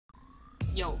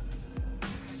Yo.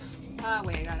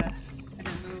 Wait, I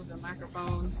didn't move the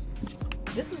microphone.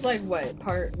 This is like what?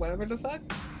 Part whatever the fuck?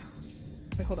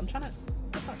 Wait, hold on, I'm trying to.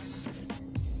 What the fuck?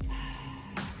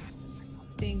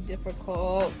 It's being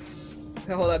difficult.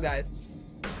 Okay, hold up, guys.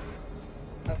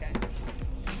 Okay.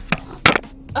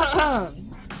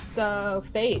 So,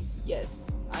 Fate. Yes.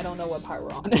 I don't know what part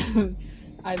we're on.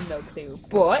 I have no clue.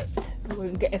 But,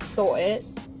 we're getting started.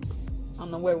 I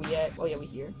don't know where we at. Oh, yeah, we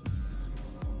here.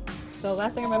 So,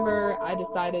 last thing I remember, I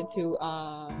decided to,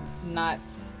 not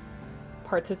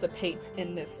participate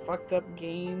in this fucked up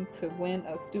game to win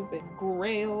a stupid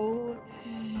grail.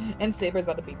 And Saber's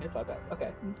about to beat me the fuck up.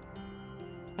 Okay.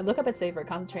 I look up at Saber,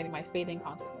 concentrating my fading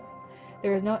consciousness.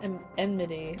 There is no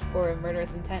enmity or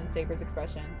murderous intent in Saber's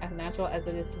expression. As natural as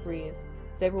it is to breathe,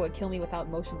 Saber would kill me without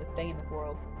motion to stay in this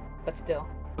world. But still.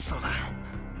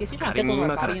 Is she trying to tickle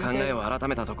my body and shit?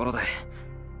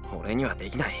 俺にはで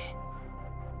きない。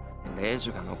レイ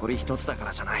ジュが残り一つだか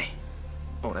らじゃない。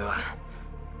俺は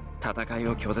戦い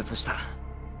を拒絶した。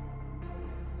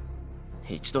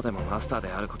一度でもマスターで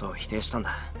あることを否定したん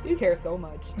だ。You care so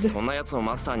much. そんな奴を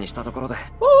マスターにしたところで、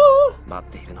待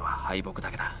っているのは敗北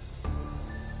だけだ。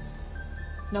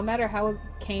No matter how it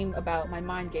came about, my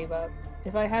mind gave up.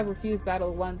 If I have refused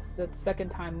battle once, the second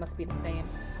time must be the same.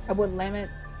 I would lament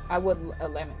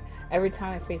every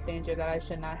time I face danger that I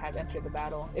should not have entered the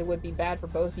battle. It would be bad for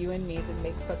both you and me to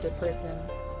make such a person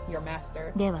your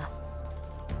master. では、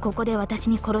ここで私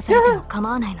に殺されても構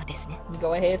わないのですね。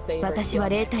Go ahead, Saber. 私は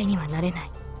霊体にはなれな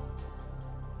い。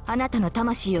あなたの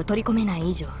魂を取り込めない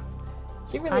以上、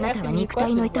あなたは肉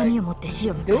体の痛みを持って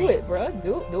死を迎え。Do it, bro.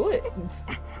 Do it.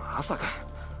 まさか。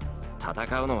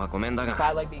戦うのはごめんだが、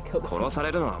殺さ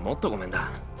れるのはもっとごめんだ。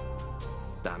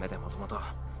ダメでもともと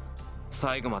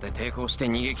最後まで抵抗して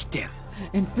逃げ切ってやる。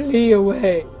And flee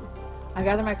away. I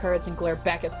gather my courage and glare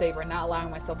back at Saber, not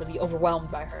allowing myself to be overwhelmed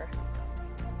by her.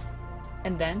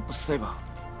 And then, Saber.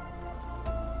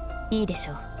 いいでし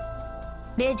ょう。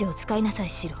霊樹を使いなさい、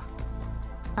シロ。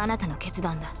あなたの決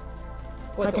断だ。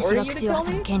私が口を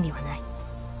挟む権利はない。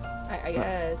I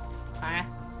guess.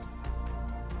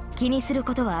 気にする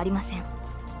ことはありません。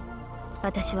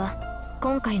私は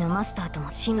今回のマスターと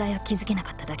も信頼を築けな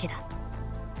かっただけだ。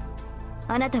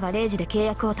あなたが0時で契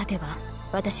約を立てば、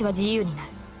私は自由になる。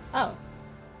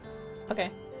Oh. Okay.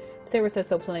 Saber said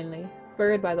so plainly,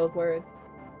 spurred by those words.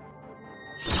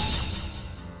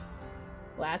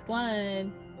 Last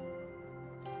one.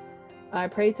 I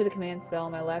prayed to the command spell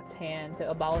on my left hand to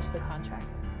abolish the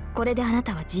contract. これであな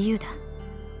たは自由だ。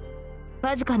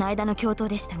わずかな間の共闘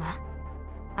でしたが、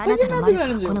あなたの魔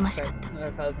力は好ましかった。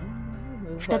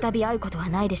再び会うことは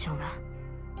ないでしょうが、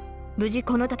無事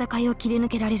この戦いを切り抜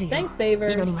けられるよう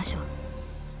祈りましょう。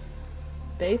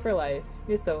Day for life.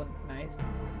 You're so nice.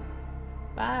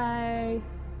 Bye.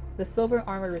 The silver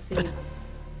armor recedes.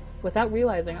 Without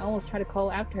realizing, I almost tried to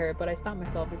call after her, but I stopped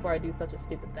myself before I do such a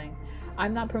stupid thing.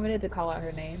 I'm not permitted to call out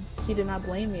her name. She did not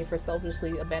blame me for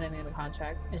selfishly abandoning the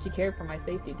contract, and she cared for my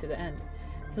safety to the end.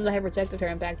 Since I have rejected her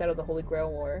and backed out of the Holy Grail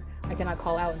War, I cannot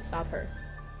call out and stop her.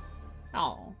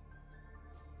 Oh.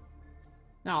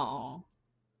 Oh.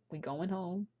 We going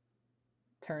home.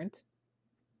 Turned.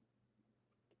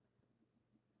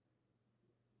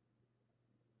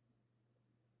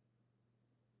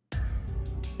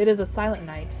 It is a silent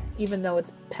night. Even though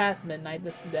it's past midnight,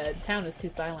 the town is too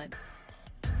silent.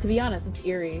 To be honest, it's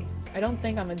eerie. I don't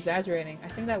think I'm exaggerating. I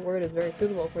think that word is very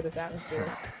suitable for this atmosphere.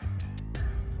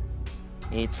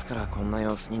 いつからこんな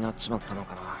様子になっちまったの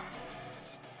かな。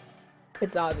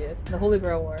It's obvious. The Holy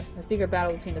Grail War, a secret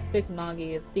battle between the 6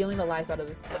 Mongi, is stealing the life out of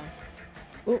this town.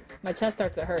 Ooh, my chest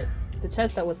starts to hurt. The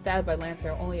chest that was stabbed by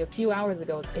Lancer only a few hours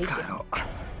ago is aching.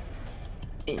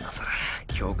 今さら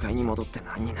教会に戻って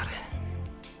何になる。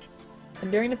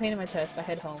And during the pain in my chest, I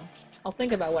head home. I'll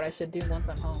think about what I should do once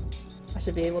I'm home. I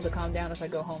should be able to calm down if I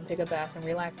go home, take a bath, and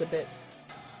relax a bit.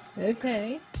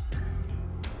 Okay.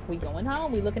 We going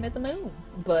home, we looking at the moon.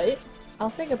 But I'll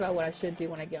think about what I should do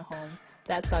when I get home.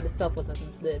 That thought itself was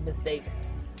a mistake.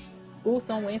 Ooh,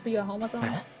 someone waiting for you at home or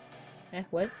something? Eh,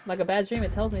 what? Like a bad dream,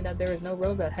 it tells me that there is no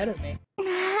road ahead of me.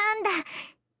 なんだ、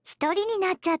一人に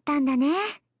なっちゃったんだね、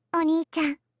お兄ちゃ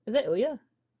ん。Is that ILLYA?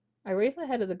 I raised my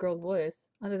head at the girl's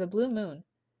voice. Under the blue moon.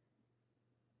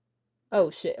 Oh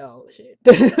shit, oh shit.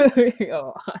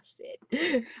 Oh shit.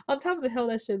 On top of the hill,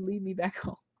 that should lead me back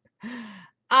home.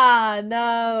 Ah,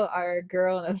 no. Our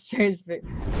girl in a strange bit.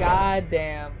 God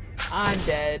damn. I'm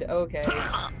dead. Okay.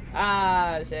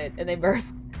 Ah, shit. And they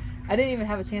burst. I didn't even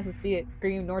have a chance to see it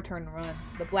scream nor turn and run.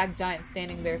 The black giant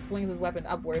standing there swings his weapon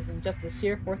upwards, and just the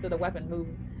sheer force of the weapon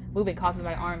moving causes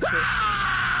my arm to...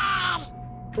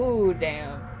 Ooh,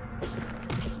 damn.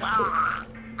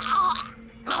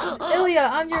 ILLYA,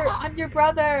 I'm your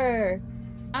brother.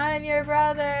 I'm your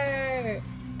brother.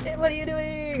 What are you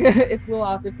doing? It flew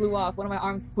off. One of my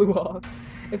arms flew off.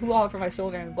 It flew off from my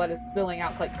shoulder and blood is spilling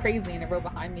out like crazy, and the road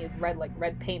behind me is red, like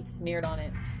red paint smeared on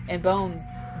it. And bones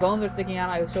are sticking out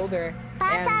of my shoulder.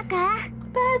 And...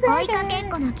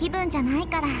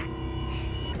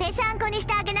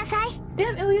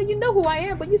 Damn, ILLYA, you know who I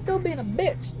am, but you still being a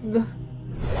bitch.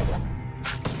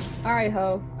 Alright,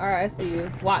 ho. Alright, I see you.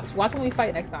 Watch when we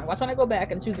fight next time. Watch when I go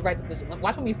back and choose the right decision.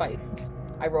 Watch when we fight.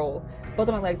 I roll. Both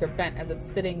of my legs are bent as if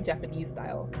sitting Japanese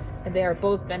style. And they are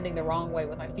both bending the wrong way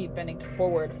with my feet bending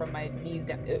forward from my knees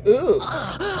down. Ooh!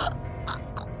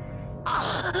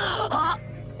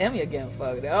 ILLYA getting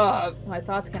fucked up. My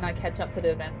thoughts cannot catch up to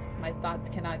the events.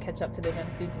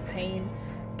 Due to pain.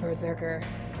 Berserker.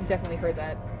 Definitely heard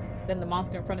that. Then the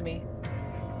monster in front of me.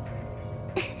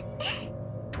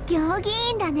 行儀い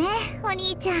いんだね、お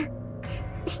兄ちゃん。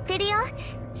知ってるよ。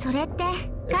それって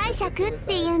解釈って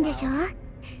言うんでしょ。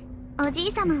おじ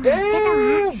いさまは言ってたわ。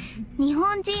日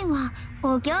本人は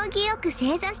お行儀よく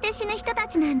正座して死ぬ人た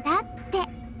ちなんだって。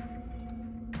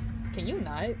Can you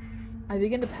not? I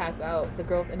begin to pass out. The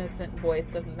girl's innocent voice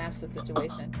doesn't match the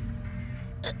situation.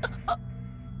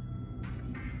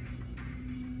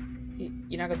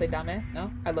 You're not gonna say dame?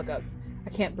 No? I look up. I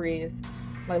can't breathe.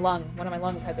 One of my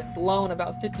lungs have been blown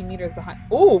about 50 meters behind.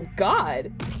 Oh,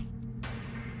 God!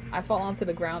 I fall onto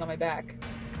the ground on my back.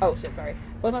 Oh, shit, sorry.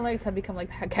 Both my legs have become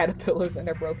like caterpillars and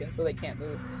they're broken, so they can't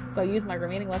move. So I use my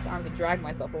remaining left arm to drag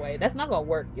myself away. That's not gonna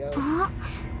work, yo.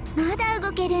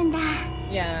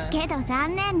 Yeah. けど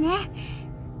残念ね。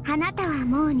あなたは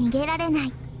もう逃げられな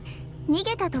い。逃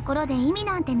げたところで意味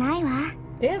なんてないわ。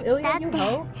Damn, ILLYA, you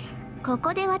know? こ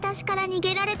こで私から逃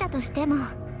げられたとしても、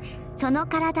その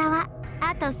体は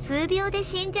あと数秒で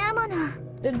死んじゃうもの。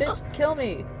Then bitch, kill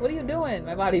me. What are you doing?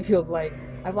 My body feels light.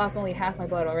 I've lost only half my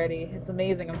blood already. It's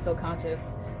amazing I'm still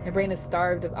conscious. My brain is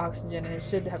starved of oxygen and it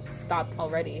should have stopped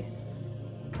already.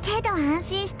 けど安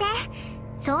心して。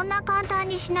そんな簡単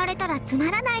に死なれたらつ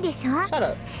まらないでしょ。Shut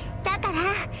up. だから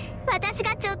私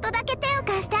がちょっとだけ手を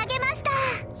貸してあげました。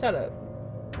Shut up.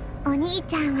 お兄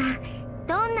ちゃんは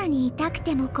どんなに痛く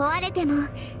ても壊れても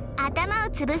頭を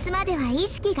潰すまでは意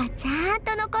識がちゃん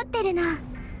と残ってるの。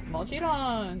もちろ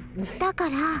ん。だか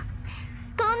ら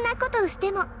こんなことをし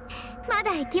てもま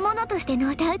だ生き物として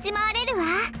のたうち回れるわ。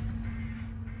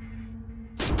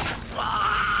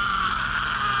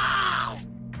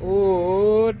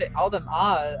Ooh, all them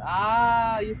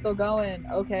you're still going.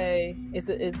 Okay, is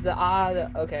the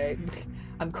okay?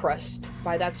 I'm crushed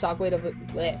by that shockwave of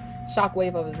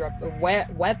his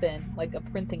weapon, like a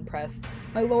printing press.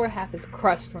 My lower half is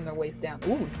crushed from the waist down.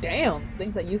 Ooh, damn!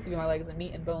 Things that used to be my legs and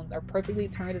meat and bones are perfectly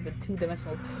turned into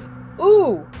two-dimensionals.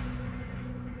 Ooh,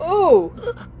 ooh!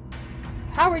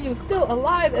 How are you still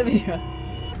alive, ILLYA?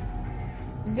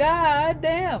 God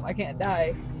damn! I can't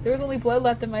die. There is only blood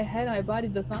left in my head and my body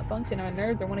does not function and my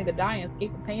nerves are wanting to die and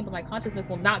escape the pain, but my consciousness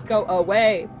will not go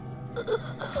away.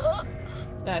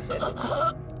 Ah, shit.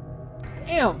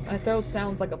 Damn! My throat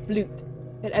sounds like a flute.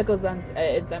 It echoes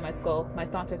inside my skull. My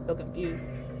thoughts are still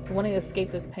confused. I'm wanting to escape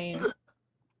this pain.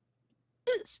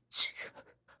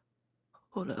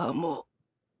 I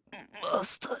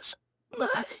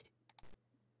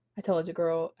told the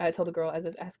girl as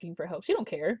if asking for help. She don't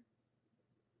care.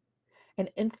 An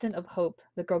instant of hope.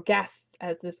 The girl gasps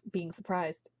as if being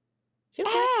surprised. She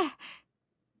don't care.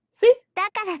 See?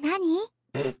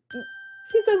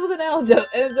 She says with an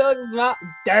angelic smile.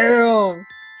 Damn.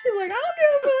 She's like, I don't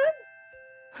give a fuck.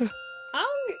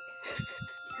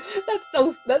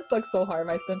 That sucks so hard.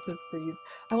 My senses freeze.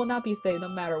 I will not be saved no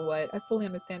matter what. I fully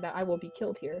understand that I will be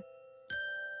killed here.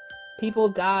 People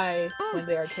die when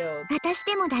they are killed.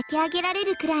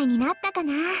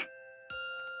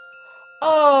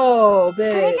 Oh,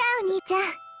 bitch.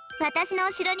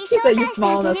 She said you're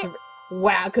small enough to...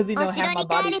 Wow, because you know half my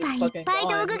body is fucking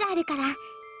gone.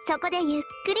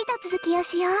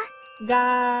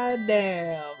 God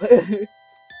damn.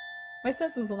 My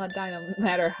senses will not die no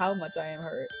matter how much I am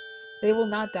hurt. They will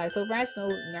not die, so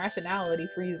rationality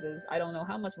freezes. I don't know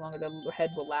how much longer the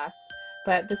head will last.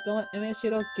 But at this moment,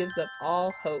 Imashiro gives up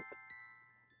all hope.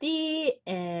 The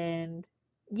end.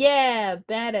 Yeah,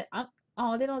 bad.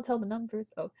 Oh, they don't tell the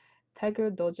numbers. Oh, Tiger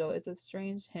Dojo is a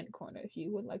strange hint corner. If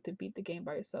you would like to beat the game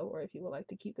by yourself, or if you would like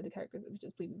to keep the characters,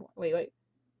 just please. Wait.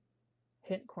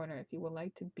 Hint corner. If you would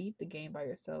like to beat the game by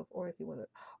yourself, or if you would.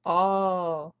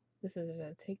 Oh, this is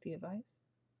gonna take the advice.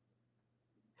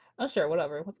 Oh, sure.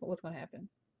 Whatever. What's gonna happen?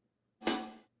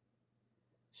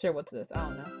 Sure. What's this? I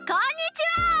don't know.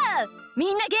 Konnichiwa!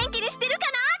 みんな元気にしてるか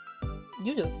な?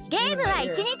 You just. ゲームは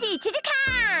1日1時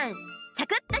間!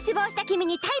死亡した君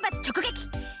に体罰直撃。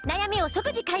悩みを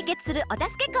即時解決するお助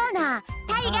けコーナー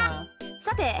タイガ。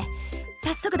さて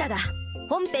早速だが、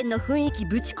本編の雰囲気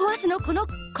ぶち壊しのこの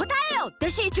答えよ、弟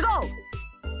子1号。こ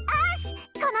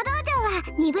の道場は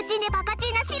ニブチネバカチ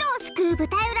ーナシロを救う舞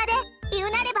台裏で、言う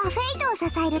なればフェイトを支え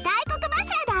る大黒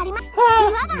柱であります。い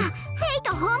わばフェイ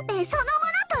ト本編そのも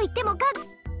のと言っても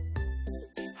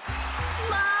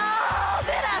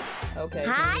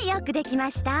はい、よくできま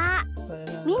した。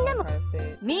みんな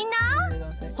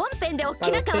本編でおっ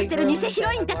きな顔してる偽ヒ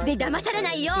ロインたちに騙され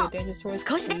ないよう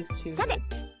少しで。さて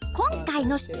今回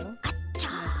の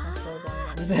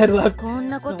こん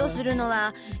なことするの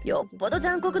はよっぽど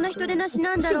残酷な人でなし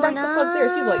なんだろうな。問題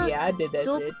あ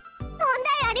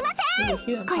りま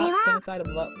せん。これは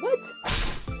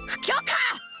不許可。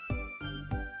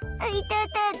間違え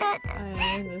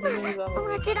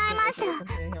ました。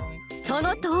そ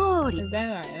の通り。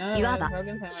いわば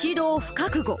指導不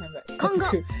覚悟。今後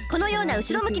このような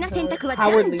後ろ向きな選択はじゃ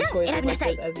んじゃん選びなさ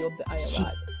い。で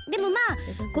もまあ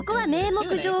ここは名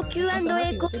目上 Q&A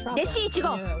弟子1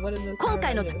号、今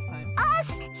回の選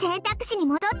択肢に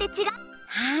戻って違う。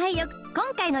はい、今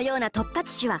回のような突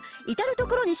発詞は至る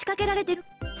所に仕掛けられてる。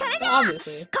それじゃあ今回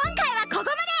はここま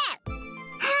で。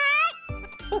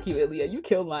Fuck you, ILLYA. You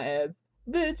killed my ass.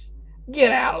 Bitch,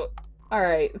 get out.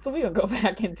 Alright, so we gonna go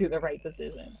back and do the right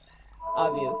decision.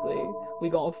 Obviously. We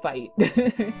gonna fight.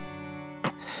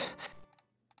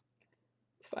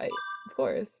 Fight. Of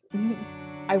course.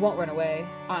 I won't run away.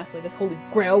 Honestly, this holy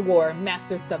grail war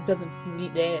master stuff doesn't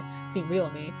seem real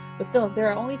to me. But still, if there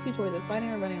are only two choices,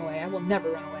 fighting or running away, I will never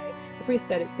run away. The priest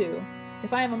said it too.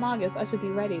 If I am a Magus, I should be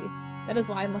ready. That is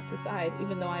why I must decide,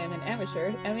 even though I am an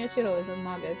amateur. Amiyashiro is a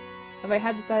Magus. If I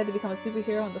had decided to become a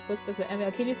superhero in the footsteps of Emi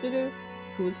Kirisugu,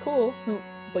 who is cool,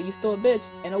 but you still a bitch,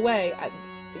 in a way,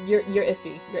 you're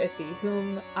iffy. You're iffy,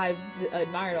 whom I've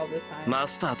admired all this time. マ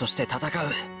スターとして戦う。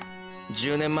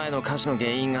10年前の火事の原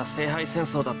因が聖杯戦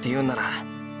争だって言うんなら、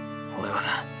俺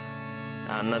は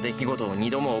あんな出来事を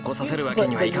2度も起こさせるわけ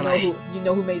にはいかない。You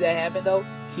know who made that happen though?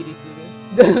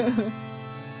 Kirisugu.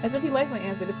 As if he likes my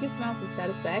answer, the priest smiles with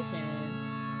satisfaction.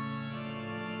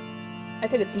 I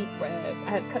take a deep breath.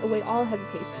 I have cut away all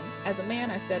hesitation. As a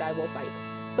man, I said I will fight.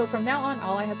 So from now on,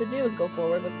 all I have to do is go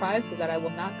forward with pride so that I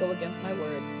will not go against my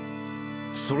word.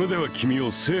 それでは君を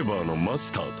セーバーのマ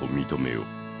スターと認めよう。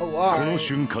この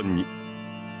瞬間に、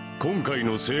今回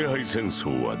の聖杯戦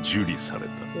争は受理され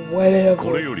た。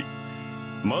これより、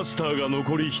マスターが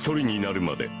残り一人になる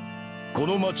まで、こ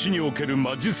の町における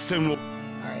魔術戦を。Alright,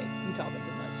 you talking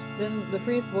too much. Then the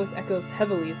priest's voice echoes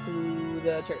heavily through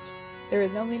the church. There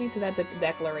is no meaning to that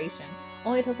declaration.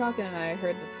 Only Tosaka and I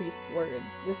heard the priest's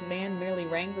words. This man merely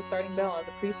rang the starting bell as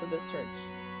a priest of this church.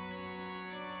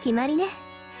 決まりね。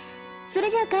それ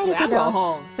じゃあ帰るけ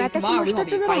ど、私も一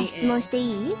つぐらい質問して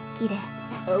いい？キレ。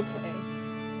Okay.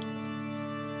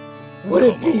 What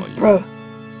it be, bro?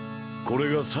 こ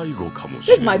れが最後かもし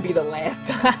れない。This might be the last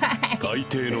time. 大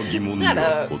抵の疑問に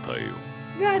は答えよ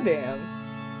う。Goddamn.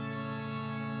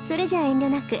 それじゃあ遠慮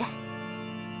なく。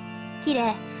キ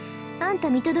レ。あんた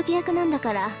見届け役なんだ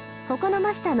から他の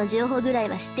マスターの情報ぐらい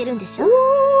は知ってるんでしょ。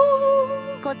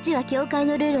こっちは教会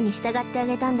のルールに従ってあ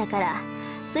げたんだから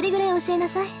それぐらい教えな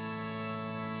さい。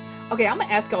 Okay, I'm gonna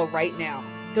ask y'all right now.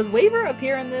 Does Waver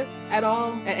appear in this at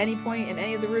all? At any point in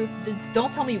any of the routes? Just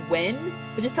don't tell me when,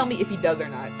 but just tell me if he does or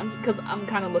not. Because I'm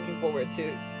kind of looking forward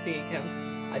to seeing him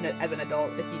as an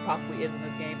adult, if he possibly is in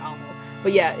this game. I don't know.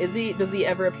 But yeah, does he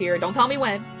ever appear? Don't tell me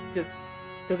when. Just,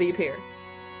 does he appear?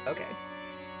 Okay.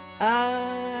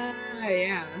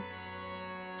 Yeah.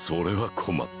 それは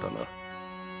困ったな。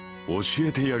教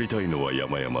えてやりたいのは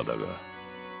山々だが、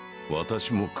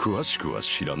私も詳しくは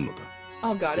知らんのだ。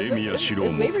Oh God! If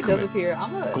Waver does appear,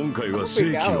 I'm 今回は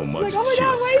正規の魔術師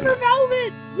が少ない。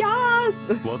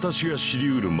私が知り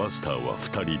うるマスターは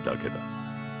2人だけだ。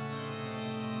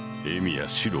エミや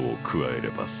シロを加えれ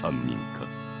ば3人か。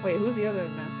Wait, who's the other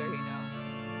master he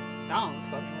knows? I don't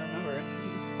fucking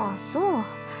remember. あ、そ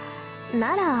う。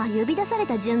なら呼び出され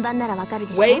た順番ならわかる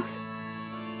でしょ。Wait,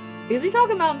 is he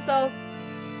talking about himself?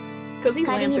 Because he's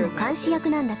仮にも Lancer's 監視 master. 役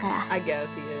なんだから。I guess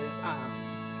he is.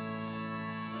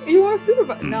 You are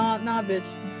supervisor? Nah, bitch.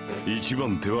 1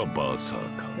番手はバーサ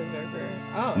ーか。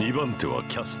Oh. 2番手は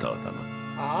キャスターだな。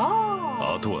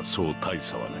あとはそう大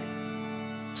差はない。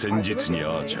先日に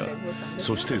アーチャー、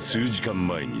そして数時間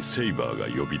前にセイバーが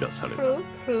呼び出された。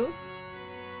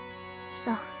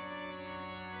そう。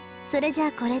それじゃ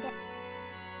あこれで。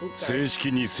正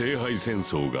式に聖杯戦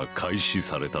争が開始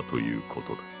されたというこ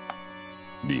とだ。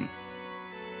リン、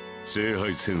聖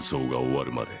杯戦争が終わ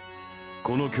るまで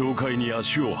この教会に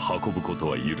足を運ぶこと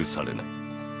は許されない。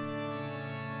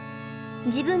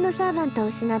自分のサーバントを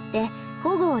失って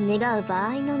保護を願う場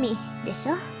合のみでし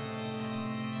ょ。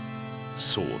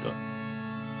そうだ。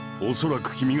おそら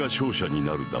く君が勝者に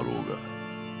なるだろうが、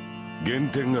減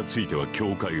点がついては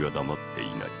教会が黙ってい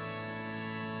ない。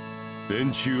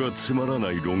連中はつまら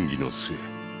ない論議の末、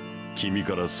君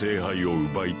から聖杯を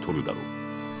奪い取るだろ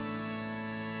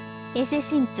う。エセ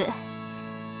神父、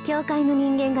教会の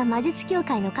人間が魔術協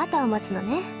会の肩を持つの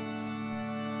ね。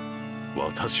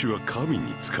私は神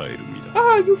に仕える身だ。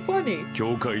Ah, you're funny.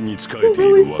 教会に仕えてい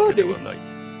るわけではない。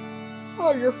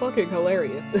Oh, you're fucking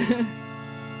hilarious.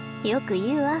 よく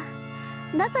言うわ。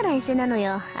だからエセなの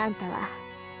よ、あんたは。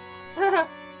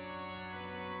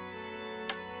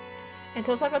And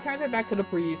Tosaka turns her back to the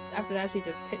priest. After that, she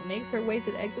just makes her way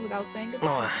to the exit without saying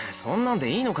goodbye. おい、そんなんで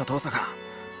いいのか、Tosaka。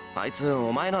あいつ、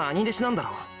お前の兄弟子なんだ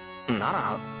ろ。な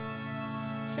ら。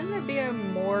Shouldn't there be a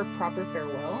more proper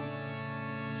farewell?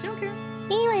 She don't care.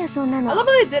 いいわよ、そんなの。I love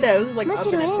how they did it. It was just like む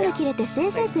しろ縁が切れてせ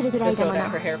いせいするぐらいだもの。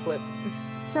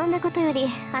そんなことより、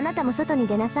あなたも外に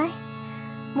出なさい。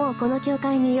もうこの教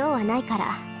会に用はないから。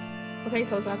Okay,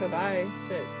 Tosaka, bye.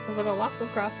 Shit. Tosaka walks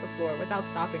across the floor without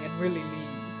stopping and really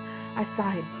leaves. I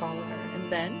sigh and follow her, and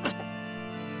then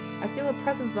I feel a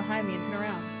presence behind me and turn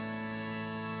around.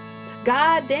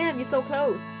 God damn, you're so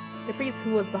close! The priest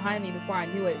who was behind me before I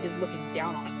knew it is looking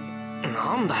down on me.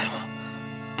 なんだよ。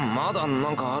まだ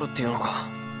なんかあるっていうのか。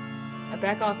I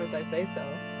back off as I say so.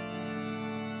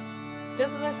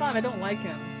 Just as I thought, I don't like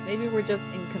him. Maybe we're just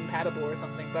incompatible or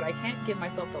something, but I can't get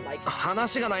myself to like him.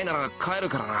 話がないなら帰る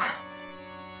からな。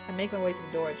I make my way to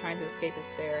the door, trying to escape his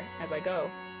stare. As I go.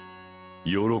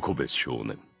 喜べ少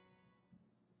年。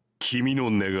君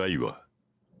の願いは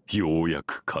ようや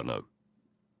く叶う。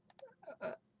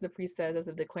The priest says as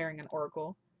if declaring an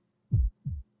oracle.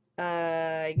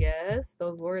 I guess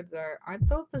those words aren't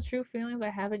those the true feelings I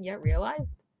haven't yet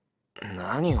realized?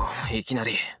 何をいきな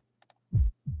り。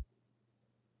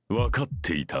分かっ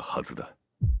ていたはずだ。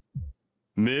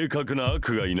明確な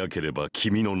悪がいなければ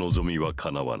君の望みは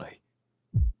叶わない。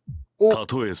た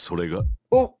とえそれが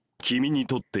君に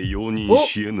とって容認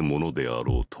し得ぬものであ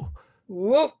ろうと、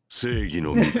正義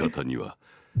の味方には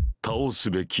倒す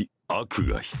べき悪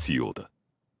が必要だ。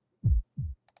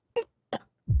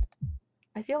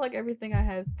I feel like everything I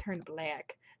has turned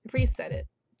black. The priest said it.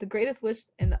 The greatest wish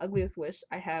and the ugliest wish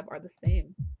I have are the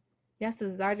same. Yes, the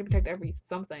desire to protect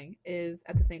something is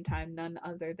at the same time none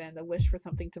other than the wish for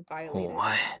something to violate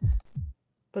it.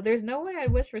 But there's no way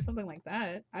I'd wish for something like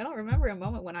that. I don't remember a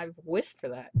moment when I've wished for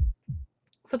that.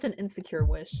 Such an insecure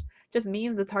wish just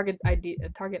means the target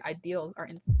ideals are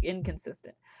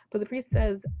inconsistent. But the priest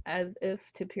says, as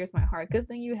if to pierce my heart, good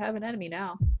thing you have an enemy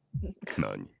now.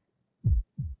 何？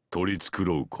取り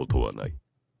繕うことはない。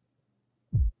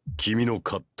君の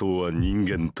葛藤は人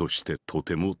間としてと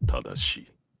ても正しい。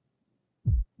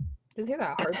Just hear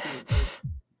that heartbeat.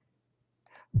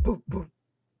 Boop, boop.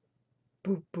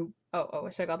 Boop, boop. Oh, I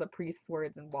wish I got the priest's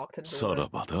words and walked to the door. さら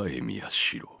ばだ、エミヤ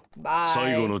シロ。Bye.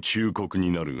 最後の忠告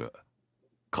になるが、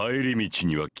帰り道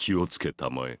には気をつけた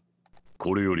まえ。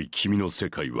これより君の世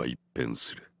界は一変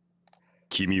する。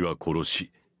君は殺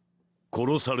し、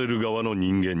殺される側の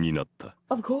人間になった。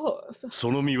Of course.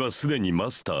 その身はすでに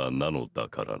マスターなのだ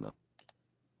からな。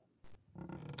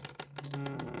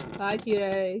Bye,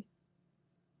 Kirei.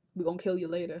 We're gonna kill you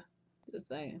later. Just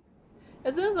saying.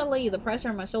 As soon as I leave, the pressure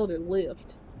on my shoulders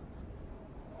lift.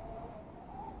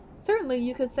 Certainly,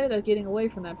 you could say that getting away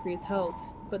from that priest helped,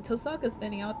 but Tosaka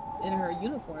standing out in her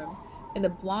uniform, and the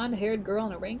blonde-haired girl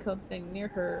in a raincoat standing near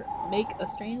her make a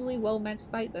strangely well-matched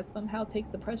sight that somehow takes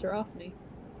the pressure off me.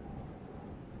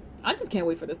 I just can't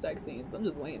wait for the sex scenes. I'm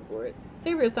just waiting for it.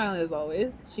 Saber is silent as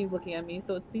always. She's looking at me,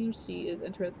 so it seems she is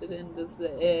interested in the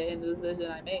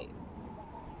decision I made.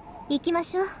 行きま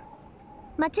しょう。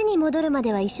町に戻るま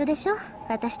では一緒でしょ、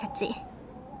私たち。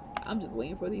I'm just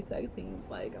waiting for these sex scenes.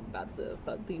 Like, I'm about to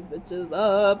fuck these bitches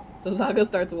up. Tosaka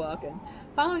starts walking.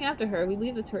 Following after her, we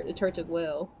leave the church as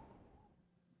well.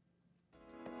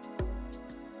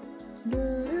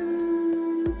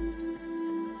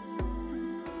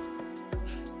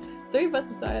 Three of us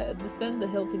descend the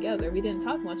hill together. We didn't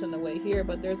talk much on the way here,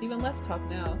 but there's even less talk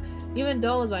now. Even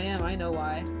dull as I am, I know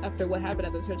why. After what happened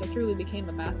at the church, I truly became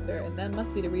a master, and that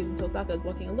must be the reason Tosaka is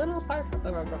walking a little apart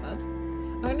from us.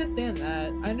 I understand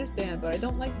that. I understand, but I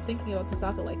don't like thinking about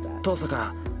Tosaka like that.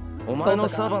 Tosaka, お前の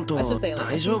サーバント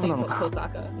大丈夫なのか?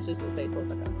 Tosaka. I should say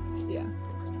Tosaka. Yeah.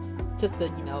 Just to,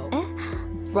 you know,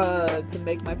 to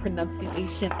make my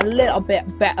pronunciation a little bit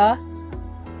better.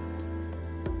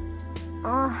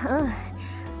 あ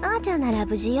ーちゃんなら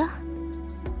無事よ。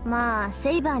まあ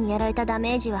セイバーにやられたダ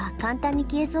メージは簡単に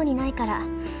消えそうにないから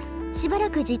しばら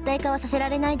く実体化はさせら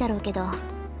れないだろうけど。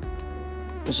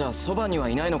じゃあそばには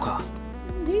いないのか。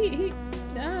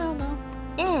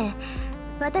ええ、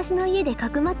私の家でか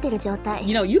くまってる状態。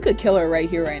You know, you could kill her right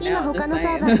here, right now. 今他の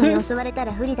サーバントに襲われた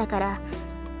ら不利だから、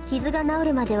傷が治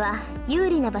るまでは有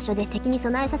利な場所で敵に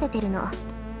備えさせてるの。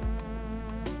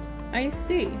I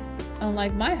see.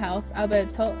 Unlike my house, I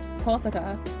bet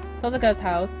Tosaka's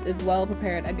house is well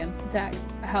prepared against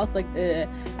attacks. A house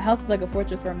is like a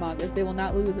fortress for mongols. They will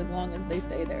not lose as long as they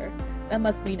stay there. That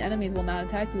must mean enemies will not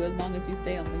attack you as long as you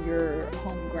stay on your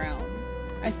home ground.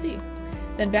 I see.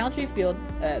 Then the boundary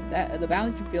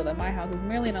field at my house is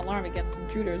merely an alarm against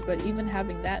intruders, but even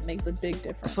having that makes a big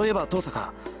difference. そういえばトサ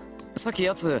カ、さっき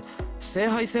やつ聖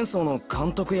杯戦争の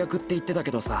監督役って言ってた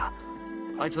けどさ、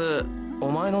あいつお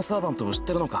前のサーバントを知っ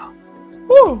てるのか？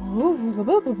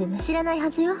知らないは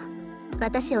ずよ。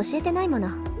私教えてないもの。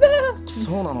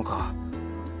そうなのか。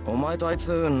お前とあい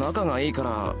つ仲がいいか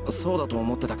らそうだと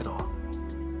思ってたけど。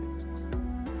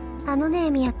あのね、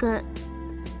ミヤ君、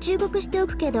忠告してお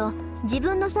くけど、自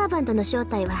分のサーバントの正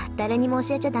体は誰にも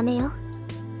教えちゃダメよ。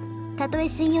たとえ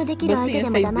信用できる相手で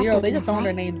も黙っておきなさい。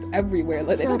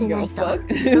そうでないと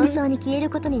早々に消える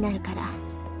ことになるから。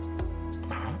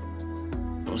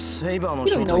セイバーの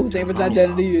正体って何さ？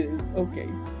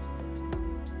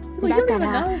だか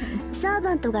らサー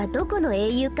バントがどこの英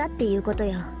雄かっていうこと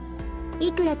よ。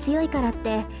いくら強いからっ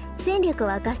て戦力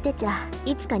を明かしてちゃ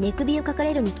いつか寝首をかか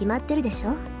れるに決まってるでし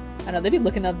ょ。いいから後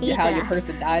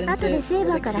でセー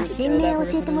バーから新名を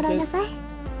教えてもらいなさい。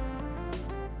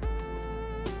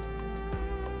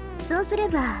そうすれ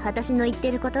ば私の言って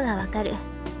ることがわかる。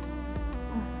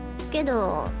け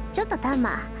どちょっとタン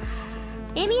マ、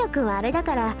エミヤ君はあれだ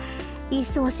からいっ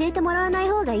そ教えてもらわない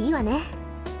方がいいわね。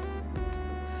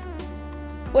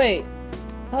Wait,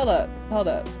 hold up.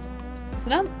 So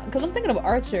now, because I'm thinking of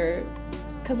Archer,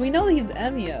 because we know that he's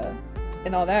ILLYA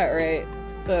and all that, right?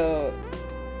 So,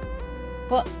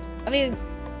 well, I mean,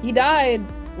 he died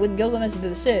when Gilgamesh did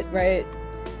the shit, right?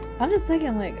 I'm just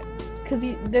thinking, like, because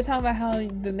they're talking about how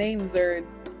the names are,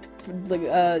 like,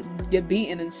 get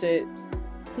beaten and shit.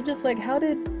 So just like,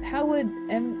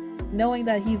 knowing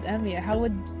that he's ILLYA,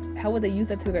 how would they use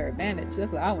that to their advantage?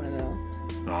 That's what I want to know.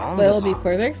 But it'll be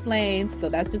further explained, so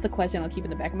that's just a question I'll keep in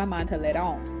the back of my mind till later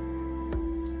on.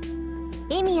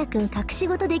 エミヤ君隠し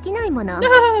事できないもの。な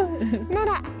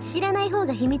ら知らない方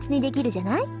が秘密にできるじゃ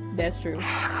ない？ That's true.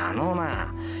 あの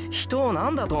な、人を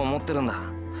何だと思ってるんだ。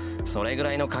それぐ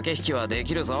らいの駆け引きはで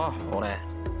きるぞ、俺。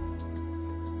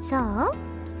そう？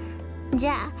じ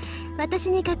ゃあ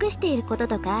私に隠していること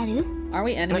とかある？ Are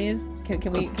we enemies? Can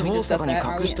we discuss that?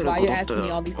 Why are you asking me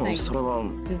all these things?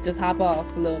 Just hop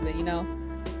off a little bit, you know?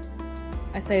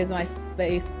 I say as my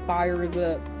face fires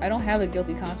up. I don't have a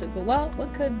guilty conscience, but well,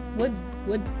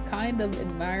 would kind of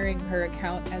admiring her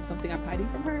account as something I'm hiding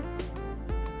from her?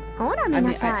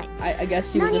 I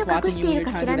guess she was just watching you when you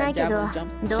were trying to do that javelin jump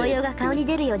shit. The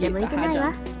high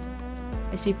jumps.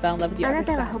 And she fell in love with the other side. あな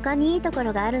たは他にいいとこ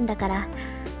ろがあるんだから、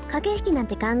駆け引きなん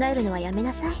て考えるのはやめ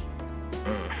なさい。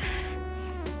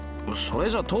それ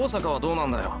じゃ遠坂はどうな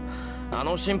んだよ。あ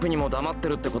の神父にも黙って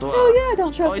るってことは、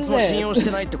あいつも信用し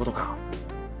てないってことか。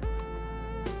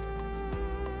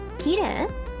キレ？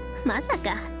まさ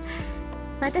か。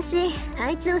私、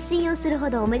あいつを信用するほ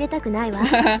どおめでたくないわ。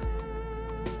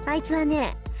あいつは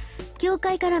ね、教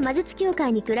会から魔術協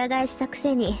会にくら替えしたく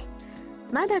せに、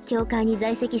まだ教会に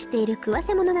在籍している食わ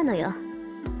せ者なのよ。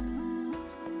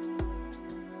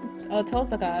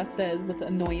Tosaka says with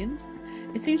annoyance.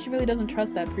 It seems she really doesn't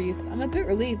trust that priest. I'm a bit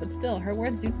relieved, but still, her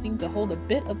words do seem to hold a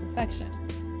bit of affection.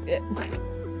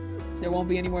 There won't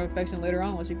be any more affection later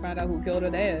on when she finds out who killed her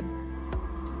dad.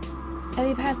 And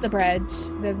we passed the bridge.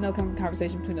 There's no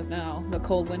conversation between us now. The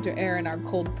cold winter air and our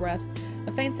cold breath.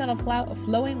 A faint sound of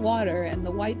flowing water and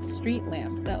the white street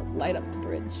lamps that light up the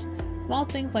bridge. Small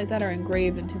things like that are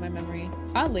engraved into my memory.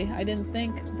 Oddly, I didn't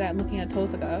think that looking at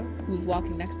Tosaka, who's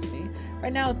walking next to me.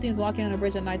 Right now it seems walking on a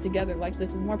bridge at night together like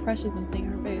this is more precious than seeing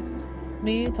her face.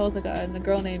 Me, Tosaka, and the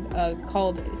girl named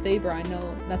called Saber I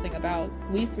know nothing about.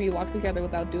 We three walk together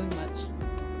without doing much.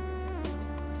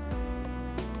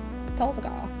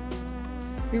 Tosaka.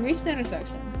 We reached the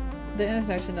intersection. The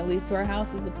intersection that leads to our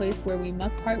house is a place where we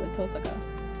must part with Tosaka.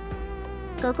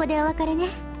 ここでお別れね。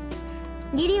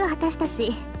義理は果たした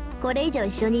し、これ以上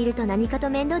一緒にいると何かと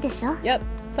面倒でしょ。Yep,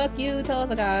 fuck you, Tosaka.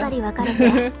 きっぱり別れ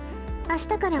て、明日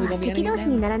からは敵同士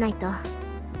にならないと。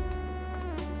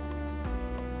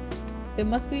It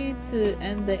must be to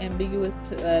end the ambiguous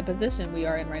position we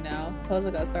are in right now.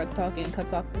 Tozuka starts talking and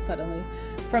cuts off suddenly.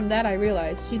 From that, I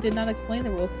realized she did not explain the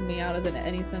rules to me out of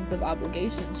any sense of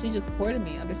obligation. She just supported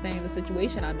me, understanding the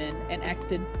situation I'm in, and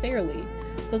acted fairly.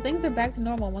 So things are back to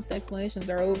normal once the explanations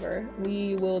are over.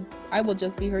 I will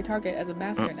just be her target as a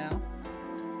master now.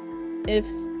 If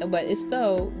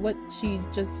so, what she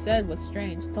just said was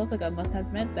strange. Tozuka must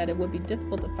have meant that it would be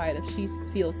difficult to fight if she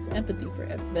feels empathy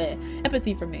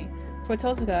for me. For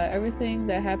Tozuka, everything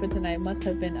that happened tonight must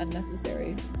have been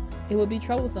unnecessary. It would be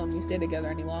troublesome if we stay together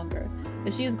any longer.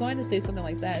 If she is going to say something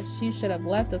like that, she should have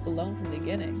left us alone from the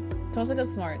beginning.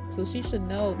 Tozuka's smart, so she should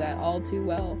know that all too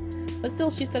well. But still,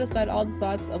 she set aside all the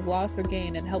thoughts of loss or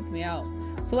gain and helped me out.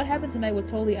 So what happened tonight was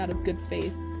totally out of good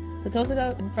faith. The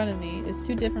Tozuka in front of me is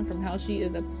too different from how she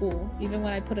is at school. Even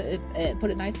when I put it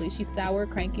nicely, she's sour,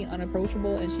 cranky,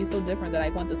 unapproachable, and she's so different that I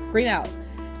want to scream out.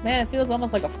 Man, it feels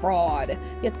almost like a fraud.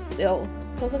 Yet still,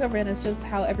 Tozuka Ran is just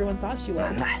how everyone thought she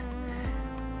was.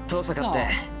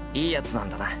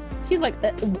 She's like,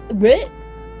 what?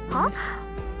 Huh?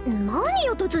 What are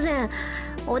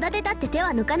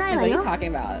you talking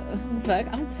about? Fuck,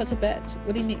 I'm such a bitch.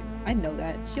 What do you mean? I know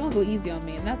that. She won't go easy on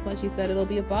me, and that's why she said it'll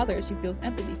be a bother if she feels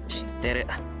empathy for me.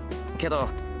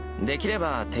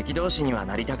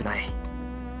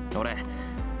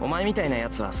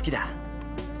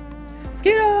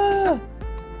 Skita!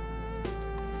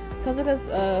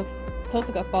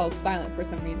 Tozuka falls silent for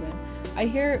some reason. I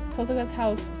hear Tozuka's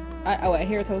house. I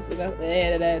hear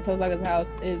Tozuka's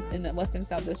house is in the Western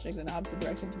Style District in the opposite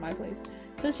direction to my place.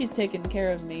 Since she's taken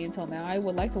care of me until now, I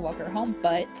would like to walk her home,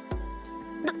 but...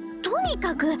 とに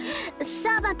かく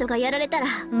サーバントがやられたら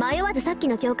迷わずさっき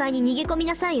の教会に逃げ込み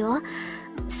なさいよ。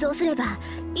そうすれば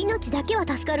命だけは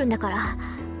助かるんだから。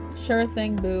Sure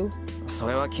thing, boo. そ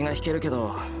れは気が引けるけ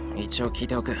ど、一応聞い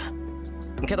ておく。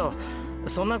けど、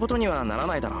そんなことにはなら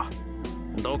ないだろう。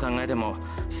どう考えても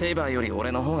セイバーより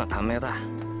俺の方が短命だ。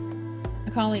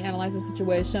I calmly analyze the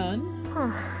situation.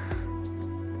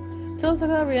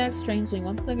 Tozuka reacts strangely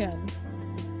once again.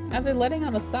 After letting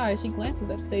out a sigh, she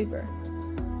glances at Saber.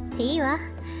 いいわ。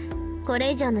こ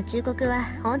れ以上の忠告は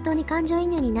本当に感情移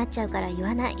入になっちゃうから言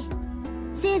わない。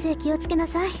せいぜい気をつけな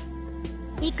さい。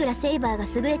いくらセイバーが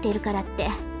優れているからって、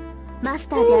マス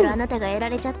ターであるあなたがやら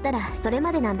れちゃったらそれ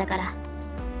までなんだから。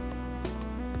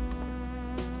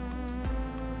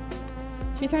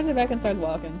She turns her back and starts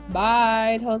walking.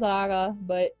 Bye, Tozuka.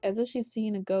 But as if she's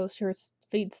seeing a ghost, her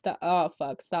feet stop. Oh,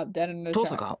 fuck. Stop dead in her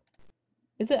tracks.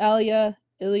 Is it ILLYA?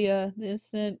 ILLYA. The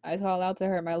instant I call out to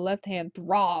her, my left hand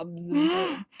throbs.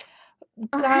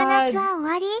 God,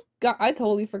 I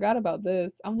totally forgot about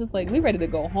this. I'm just like, we ready to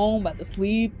go home, about to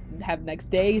sleep, have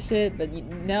next day shit. But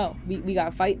no, we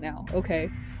gotta fight now. Okay.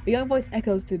 A young voice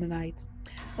echoes through the night.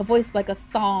 A voice like a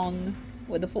song.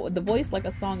 The voice like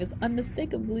a song is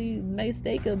unmistakably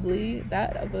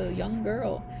that of a young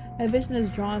girl. My vision is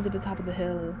drawn to the top of the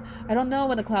hill. I don't know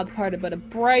when the clouds parted, but a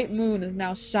bright moon is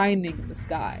now shining in the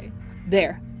sky.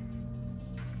 There.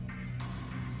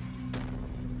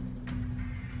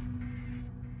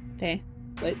 Okay.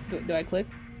 Wait, do I click?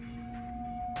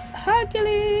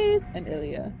 Hercules and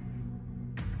ILLYA.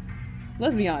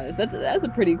 Let's be honest, that's a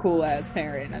pretty cool ass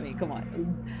parent. I mean, come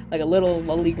on. Like a little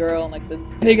lowly girl and like this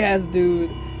big ass dude.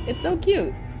 It's so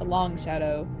cute. A long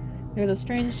shadow. There's a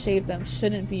strange shape that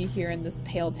shouldn't be here in this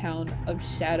pale town of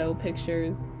shadow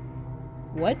pictures.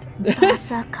 What?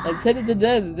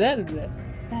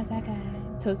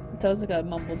 Tozuka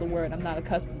mumbles a word I'm not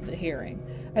accustomed to hearing.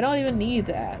 I don't even need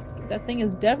to ask. That thing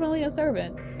is definitely a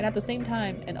servant, and at the same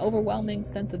time, an overwhelming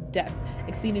sense of death,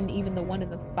 exceeding even the one in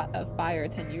the fire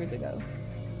 10 years ago.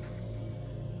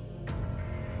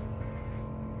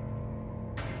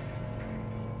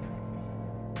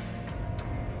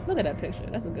 Look at that picture.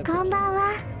 That's a good picture. こんばん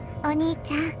は、お兄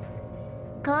ちゃん。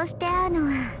こうして会うの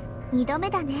は2度目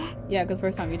だね。Yeah, because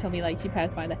first time you told me like she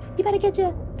passed by that. You better get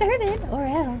your servant or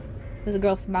else. The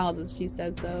girl smiles as she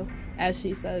says so. As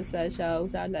she says so.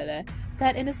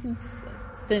 That innocence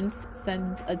sends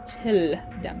a chill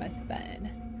down my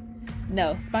spine.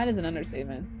 No, spine is an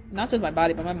understatement. Not just my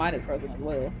body, but my mind is frozen as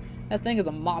well. That thing is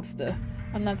a monster.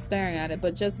 I'm not staring at it,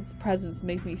 but just its presence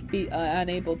makes me feel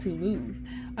unable to move.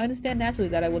 I understand naturally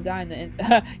that I will die in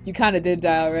the you kind of did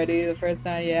die already the first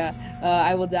time, yeah.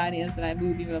 I will die in the instant I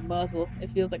move even a muscle.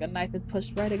 It feels like a knife is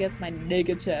pushed right against my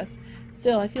naked chest.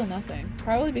 Still, I feel nothing.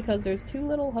 Probably because there's too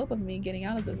little hope of me getting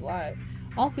out of this alive.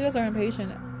 All fears and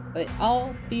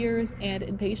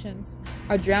impatience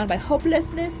are drowned by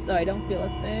hopelessness, so I don't feel a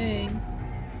thing.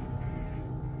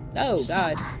 Oh,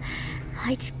 God.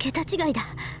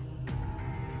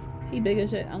 He big as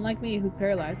shit. Unlike me, who's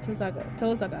paralyzed,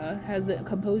 Tosaka has the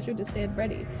composure to stand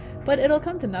ready. But it'll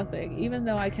come to nothing. Even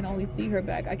though I can only see her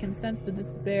back, I can sense the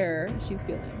despair she's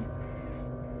feeling.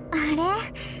 あれ?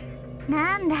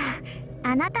 なんだ。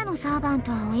あなたのサーバン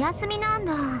トはお休みなん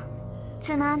だ。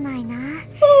つまんないな。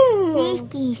2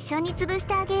匹一緒に潰し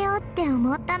てあげようって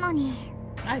思ったのに。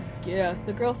I guess.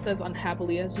 The girl says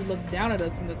unhappily as she looks down at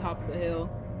us from the top of the hill.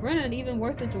 We're in an even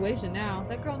worse situation now.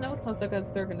 That girl knows Tosaka's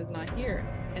servant is not here.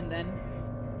 And then...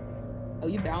 Oh,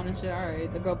 you bound and shit?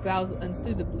 Alright. The girl bows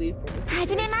unsuitably for the situation. は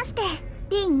じめまして、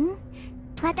リン。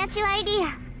私はイリ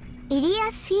ア。イリ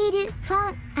アスフィール・フ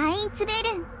ォン・アインツベ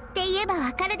ルンって言えば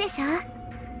わかるでしょ?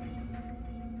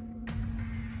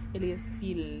 Elias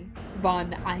Spiel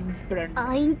von Einsbrunn.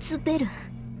 Einsbrunn.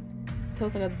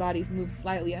 Tosaka's body moves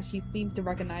slightly as she seems to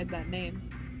recognize that name.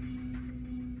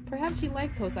 Perhaps she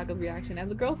liked Tosaka's reaction as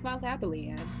the girl smiles happily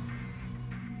and...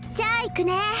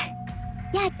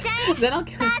 Then I'll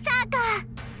kill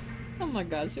Oh my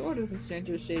gosh, she orders a strange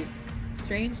shape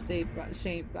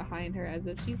behind her as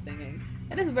if she's singing.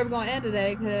 And this is where we're gonna end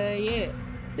today, cause yeah.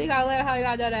 See y'all later, how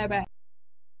y'all do that, bye.